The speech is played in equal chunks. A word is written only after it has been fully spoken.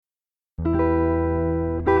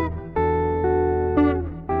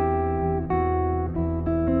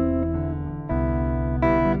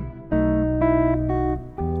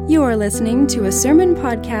You are listening to a sermon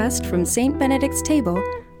podcast from St. Benedict's Table,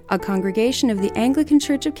 a congregation of the Anglican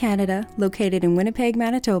Church of Canada located in Winnipeg,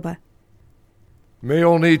 Manitoba. May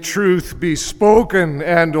only truth be spoken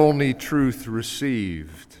and only truth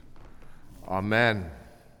received. Amen.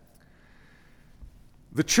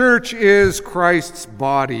 The church is Christ's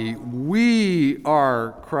body. We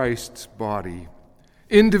are Christ's body.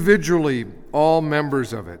 Individually, all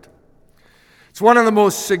members of it. It's one of the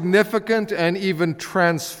most significant and even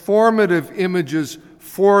transformative images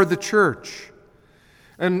for the church,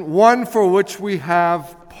 and one for which we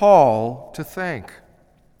have Paul to thank.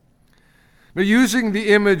 Now, using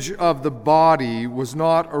the image of the body was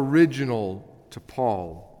not original to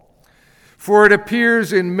Paul, for it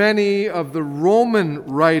appears in many of the Roman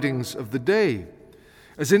writings of the day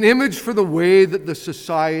as an image for the way that the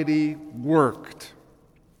society worked.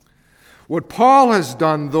 What Paul has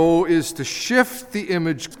done, though, is to shift the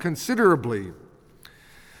image considerably.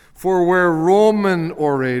 For where Roman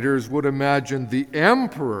orators would imagine the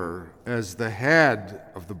emperor as the head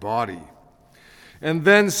of the body, and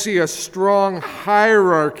then see a strong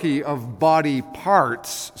hierarchy of body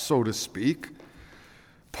parts, so to speak,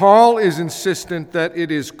 Paul is insistent that it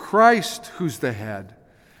is Christ who's the head,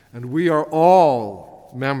 and we are all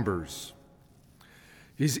members.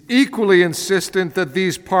 He's equally insistent that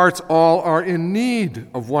these parts all are in need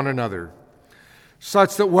of one another,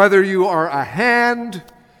 such that whether you are a hand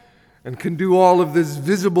and can do all of this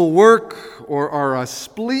visible work, or are a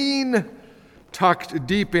spleen tucked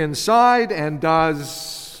deep inside and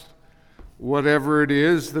does whatever it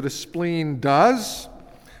is that a spleen does,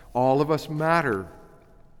 all of us matter.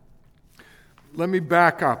 Let me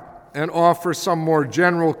back up and offer some more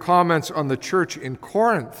general comments on the church in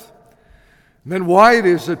Corinth. And then why it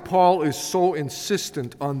is that Paul is so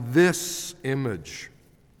insistent on this image.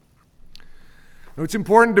 Now, it's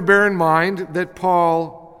important to bear in mind that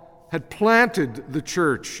Paul had planted the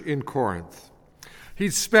church in Corinth.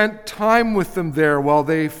 He'd spent time with them there while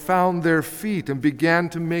they found their feet and began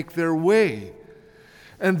to make their way.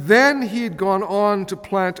 And then he had gone on to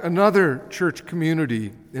plant another church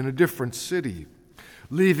community in a different city,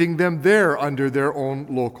 leaving them there under their own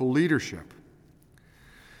local leadership.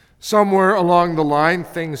 Somewhere along the line,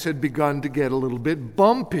 things had begun to get a little bit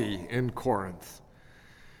bumpy in Corinth.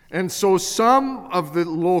 And so some of the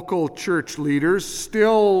local church leaders,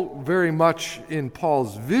 still very much in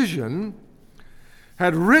Paul's vision,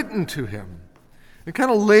 had written to him and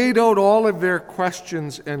kind of laid out all of their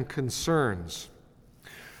questions and concerns.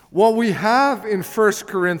 What we have in 1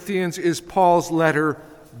 Corinthians is Paul's letter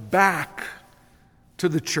back to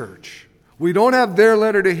the church. We don't have their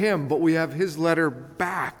letter to him, but we have his letter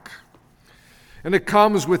back. And it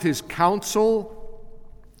comes with his counsel,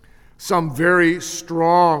 some very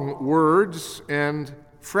strong words, and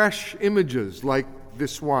fresh images like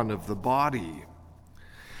this one of the body.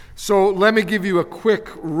 So let me give you a quick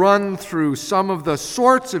run through some of the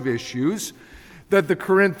sorts of issues that the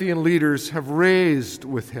Corinthian leaders have raised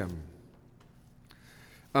with him.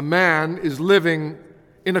 A man is living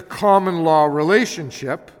in a common law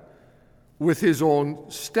relationship with his own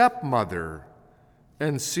stepmother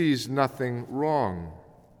and sees nothing wrong.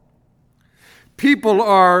 People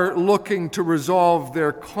are looking to resolve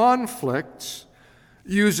their conflicts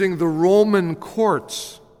using the Roman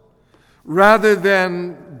courts rather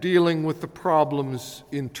than dealing with the problems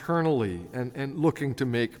internally and looking to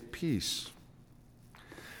make peace.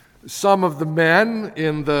 Some of the men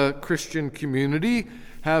in the Christian community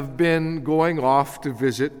have been going off to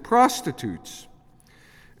visit prostitutes.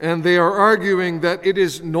 And they are arguing that it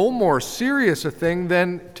is no more serious a thing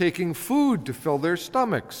than taking food to fill their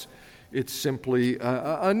stomachs. It's simply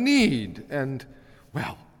a need. And,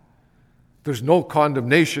 well, there's no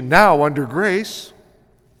condemnation now under grace.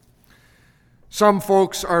 Some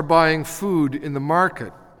folks are buying food in the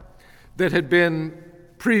market that had been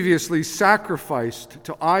previously sacrificed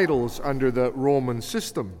to idols under the Roman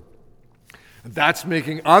system. That's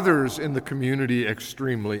making others in the community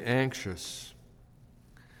extremely anxious.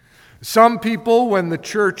 Some people, when the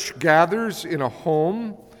church gathers in a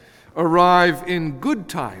home, arrive in good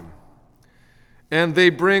time, and they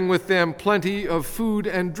bring with them plenty of food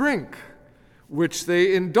and drink, which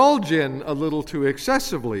they indulge in a little too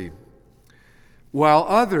excessively, while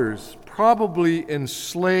others, probably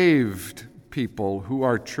enslaved people who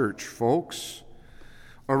are church folks,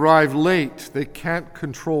 arrive late. They can't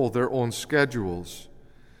control their own schedules.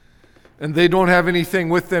 And they don't have anything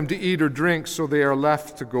with them to eat or drink, so they are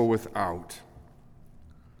left to go without.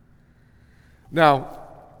 Now,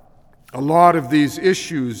 a lot of these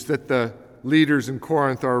issues that the leaders in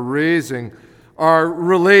Corinth are raising are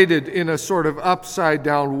related in a sort of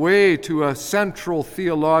upside-down way to a central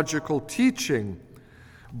theological teaching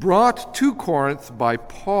brought to Corinth by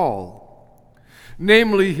Paul,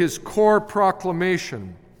 namely his core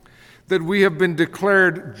proclamation that we have been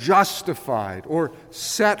declared justified or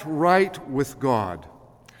set right with God,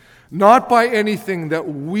 not by anything that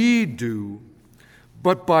we do,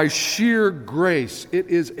 but by sheer grace. It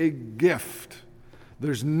is a gift.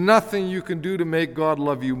 There's nothing you can do to make God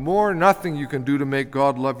love you more, nothing you can do to make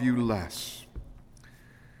God love you less.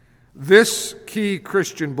 This key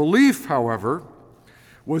Christian belief, however,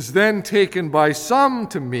 was then taken by some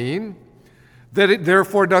to mean that it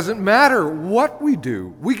therefore doesn't matter what we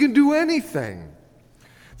do. We can do anything.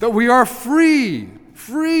 That we are free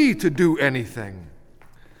to do anything.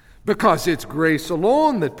 Because it's grace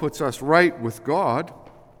alone that puts us right with God.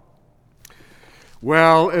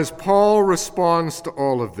 Well, as Paul responds to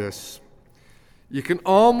all of this, you can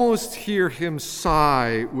almost hear him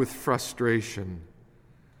sigh with frustration.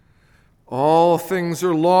 All things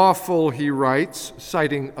are lawful, he writes,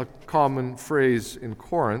 citing a common phrase in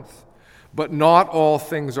Corinth, but not all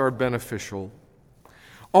things are beneficial.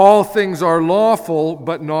 All things are lawful,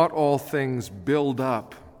 but not all things build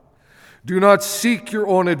up. Do not seek your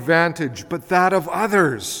own advantage, but that of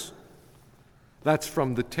others. That's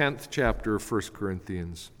from the 10th chapter of 1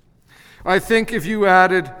 Corinthians. I think if you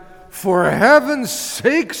added, "For heaven's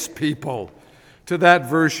sakes, people," to that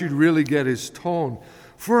verse, you'd really get his tone.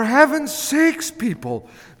 For heaven's sakes, people,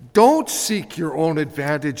 don't seek your own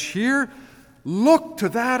advantage here. Look to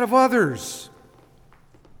that of others.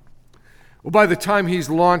 Well, by the time he's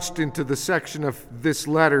launched into the section of this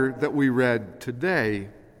letter that we read today,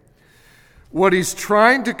 what he's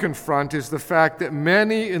trying to confront is the fact that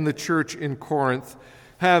many in the church in Corinth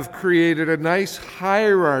have created a nice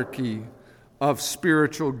hierarchy of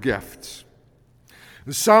spiritual gifts.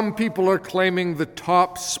 Some people are claiming the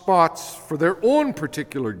top spots for their own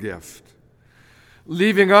particular gift,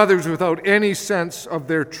 leaving others without any sense of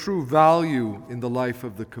their true value in the life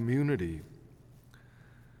of the community.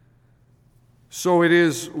 So it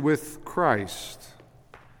is with Christ.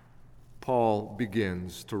 Paul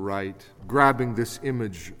begins to write, grabbing this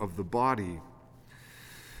image of the body.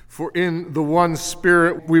 For in the one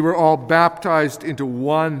Spirit we were all baptized into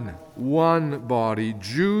one body,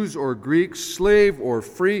 Jews or Greeks, slave or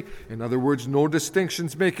free. In other words, no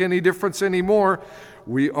distinctions make any difference anymore.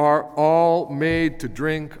 We are all made to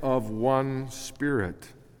drink of one Spirit.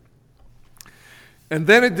 And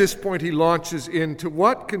then at this point he launches into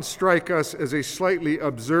what can strike us as a slightly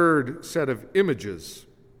absurd set of images.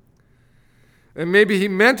 And maybe he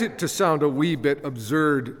meant it to sound a wee bit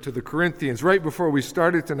absurd to the Corinthians. Right before we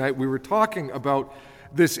started tonight, we were talking about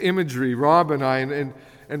this imagery, Rob and I, and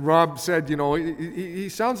Rob said, you know, he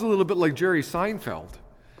sounds a little bit like Jerry Seinfeld.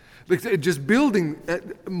 Like just building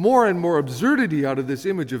more and more absurdity out of this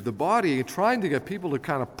image of the body and trying to get people to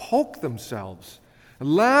kind of poke themselves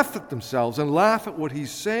and laugh at themselves and laugh at what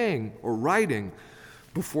he's saying or writing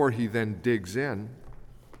before he then digs in.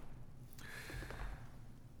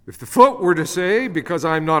 If the foot were to say, "Because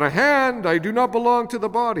I'm not a hand, I do not belong to the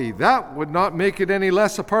body," that would not make it any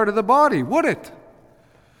less a part of the body, would it?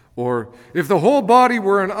 Or, if the whole body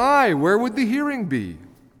were an eye, where would the hearing be?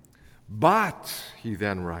 But, he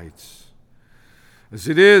then writes, as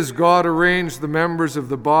it is, God arranged the members of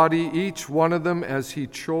the body, each one of them as he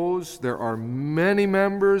chose. There are many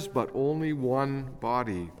members, but only one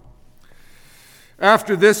body.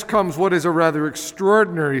 After this comes what is a rather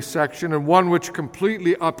extraordinary section, and one which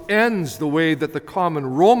completely upends the way that the common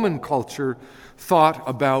Roman culture thought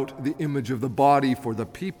about the image of the body for the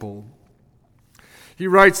people. He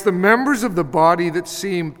writes, the members of the body that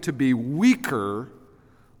seem to be weaker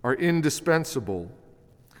are indispensable.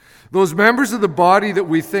 Those members of the body that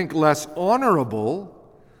we think less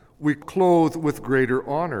honorable, we clothe with greater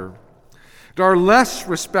honor. Our less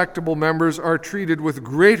respectable members are treated with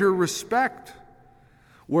greater respect,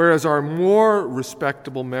 whereas our more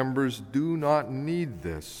respectable members do not need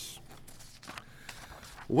this.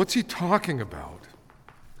 What's he talking about?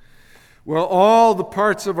 Well, all the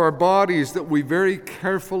parts of our bodies that we very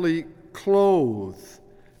carefully clothe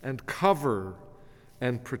and cover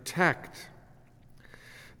and protect.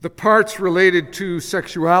 The parts related to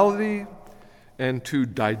sexuality and to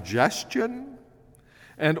digestion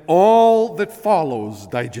and all that follows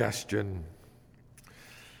digestion.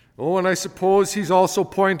 Oh, and I suppose he's also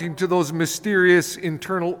pointing to those mysterious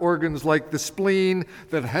internal organs like the spleen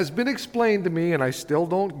that has been explained to me, and I still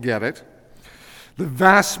don't get it. The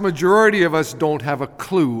vast majority of us don't have a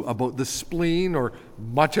clue about the spleen or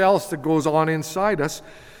much else that goes on inside us,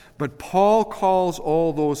 but Paul calls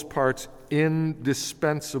all those parts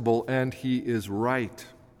indispensable, and he is right.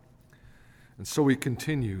 And so he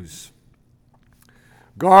continues.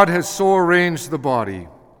 God has so arranged the body,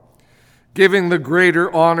 giving the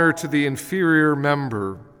greater honor to the inferior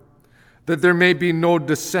member, that there may be no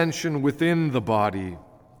dissension within the body,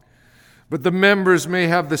 but the members may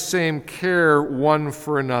have the same care one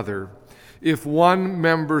for another. If one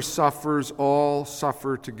member suffers, all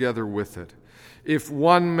suffer together with it. If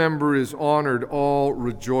one member is honored, all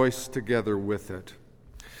rejoice together with it.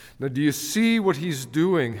 Now, do you see what he's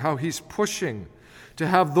doing, how he's pushing to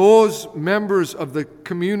have those members of the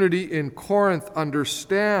community in Corinth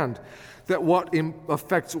understand that what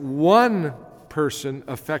affects one person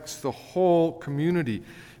affects the whole community?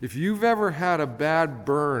 If you've ever had a bad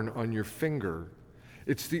burn on your finger,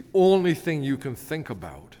 it's the only thing you can think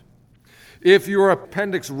about. If your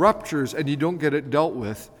appendix ruptures and you don't get it dealt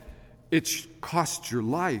with, it costs your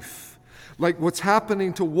life. Like what's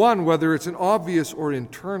happening to one, whether it's an obvious or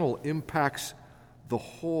internal, impacts the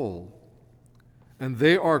whole. And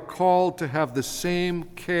they are called to have the same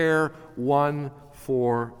care one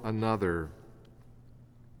for another.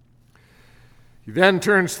 He then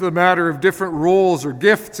turns to the matter of different roles or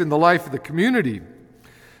gifts in the life of the community,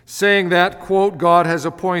 saying that, quote, God has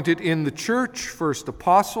appointed in the church first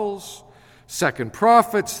apostles, second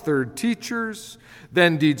prophets, third teachers,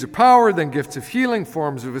 then deeds of power, then gifts of healing,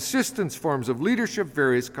 forms of assistance, forms of leadership,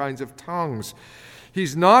 various kinds of tongues.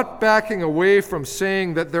 He's not backing away from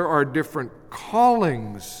saying that there are different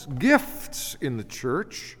callings, gifts in the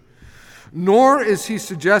church, nor is he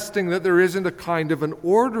suggesting that there isn't a kind of an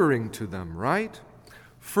ordering to them, right?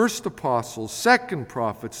 First apostles, second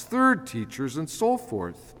prophets, third teachers, and so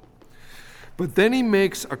forth. But then he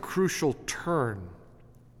makes a crucial turn,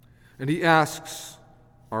 and he asks,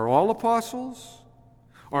 are all apostles?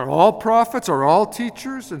 Are all prophets? Are all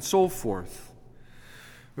teachers? And so forth.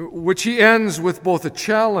 Which he ends with both a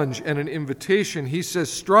challenge and an invitation. He says,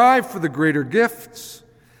 strive for the greater gifts,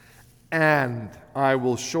 and I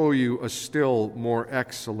will show you a still more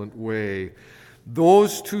excellent way.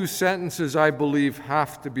 Those two sentences, I believe,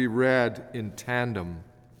 have to be read in tandem.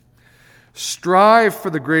 Strive for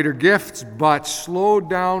the greater gifts, but slow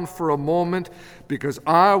down for a moment, because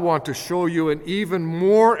I want to show you an even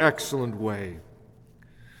more excellent way.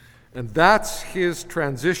 And that's his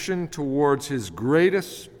transition towards his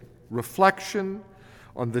greatest reflection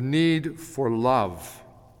on the need for love,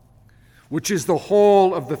 which is the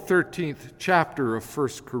whole of the 13th chapter of 1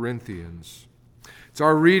 Corinthians. It's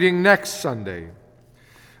our reading next Sunday,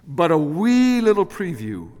 but a wee little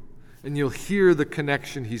preview, and you'll hear the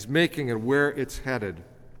connection he's making and where it's headed.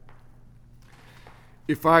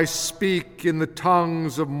 If I speak in the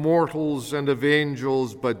tongues of mortals and of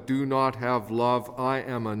angels, but do not have love, I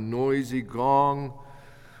am a noisy gong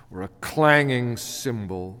or a clanging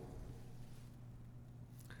cymbal.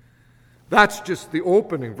 That's just the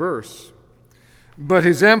opening verse. But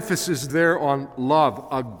his emphasis there on love,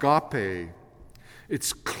 agape,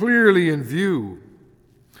 it's clearly in view.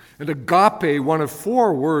 And agape, one of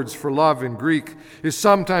 4 words for love in Greek, is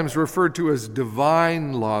sometimes referred to as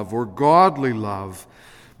divine love or godly love.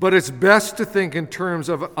 But it's best to think in terms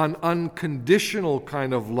of an unconditional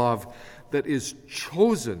kind of love that is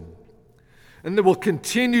chosen and that will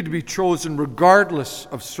continue to be chosen regardless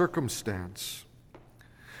of circumstance.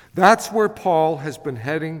 That's where Paul has been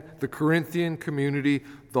heading the Corinthian community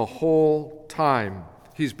the whole time.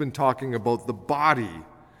 He's been talking about the body,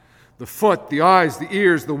 the foot, the eyes, the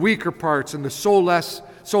ears, the weaker parts, and the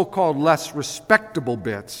so-called less respectable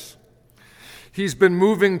bits. He's been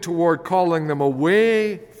moving toward calling them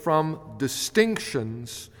away from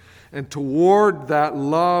distinctions and toward that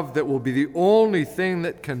love that will be the only thing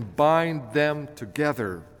that can bind them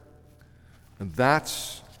together. And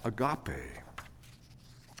that's agape.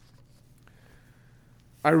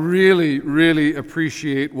 I really, really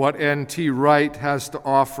appreciate what N.T. Wright has to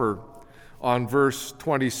offer on verse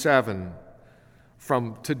 27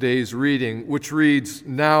 from today's reading, which reads,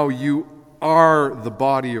 "Now you are the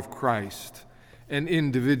body of Christ and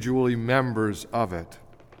individually members of it."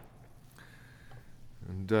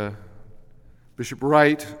 And Bishop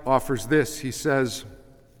Wright offers this. He says,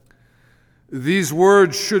 "These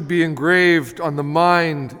words should be engraved on the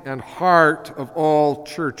mind and heart of all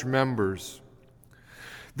church members.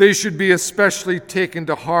 They should be especially taken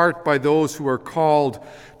to heart by those who are called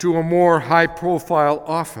to a more high-profile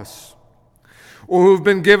office, or who have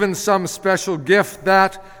been given some special gift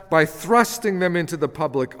that, by thrusting them into the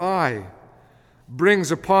public eye, brings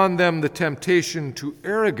upon them the temptation to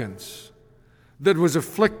arrogance that was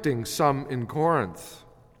afflicting some in Corinth.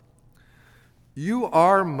 You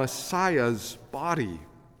are Messiah's body.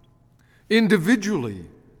 Individually,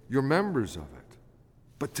 You're members of it.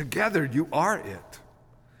 But together you are it.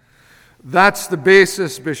 That's the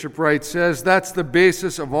basis, Bishop Wright says, that's the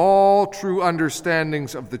basis of all true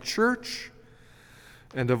understandings of the church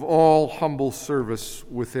and of all humble service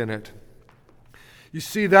within it. You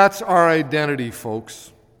see, that's our identity,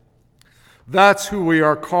 folks. That's who we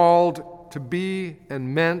are called to be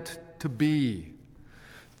and meant to be.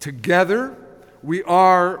 Together, we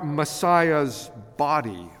are Messiah's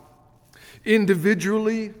body.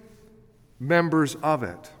 Individually, members of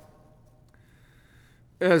it.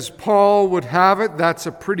 As Paul would have it, that's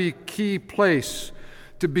a pretty key place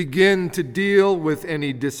to begin to deal with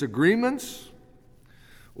any disagreements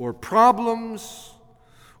or problems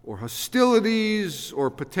or hostilities or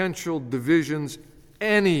potential divisions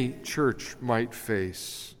any church might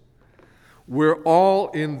face. We're all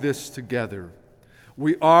in this together.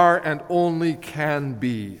 We are and only can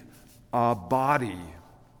be a body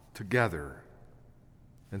together.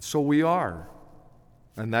 And so we are,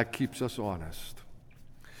 and that keeps us honest.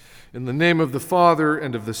 In the name of the Father,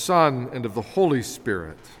 and of the Son, and of the Holy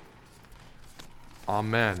Spirit.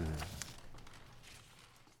 Amen.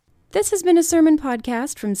 This has been a sermon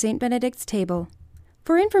podcast from St. Benedict's Table.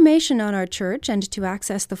 For information on our church and to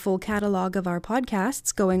access the full catalog of our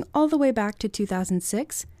podcasts going all the way back to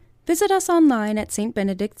 2006, visit us online at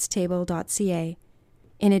stbenedictstable.ca.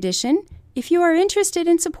 In addition, if you are interested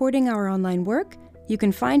in supporting our online work, you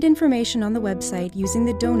can find information on the website using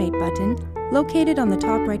the Donate button located on the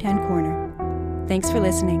top right-hand corner. Thanks for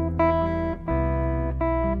listening.